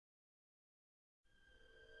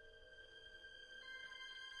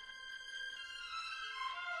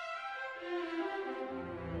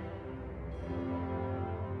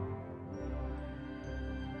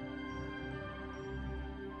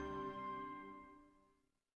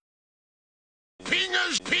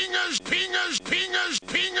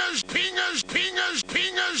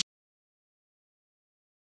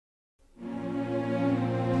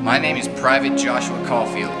My name is Private Joshua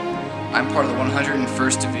Caulfield. I'm part of the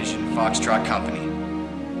 101st Division Foxtrot Company.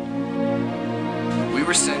 We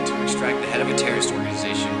were sent to extract the head of a terrorist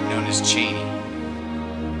organization known as Cheney,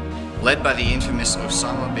 led by the infamous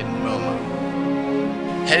Osama bin Wilma.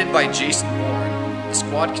 Headed by Jason Bourne, the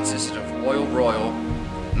squad consisted of Royal,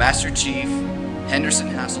 Master Chief, Henderson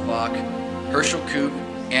Hasselbach, Herschel Koop,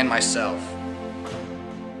 and myself.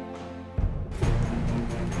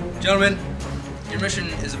 Gentlemen, your mission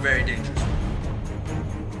is very dangerous.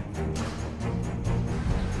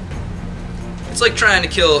 It's like trying to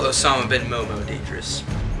kill Osama bin Momo dangerous.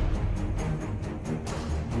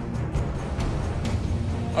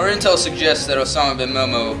 Our intel suggests that Osama bin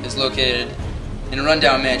Momo is located in a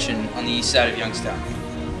rundown mansion on the east side of Youngstown.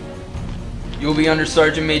 You will be under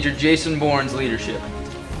Sergeant Major Jason Bourne's leadership,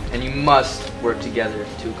 and you must work together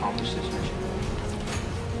to accomplish this mission.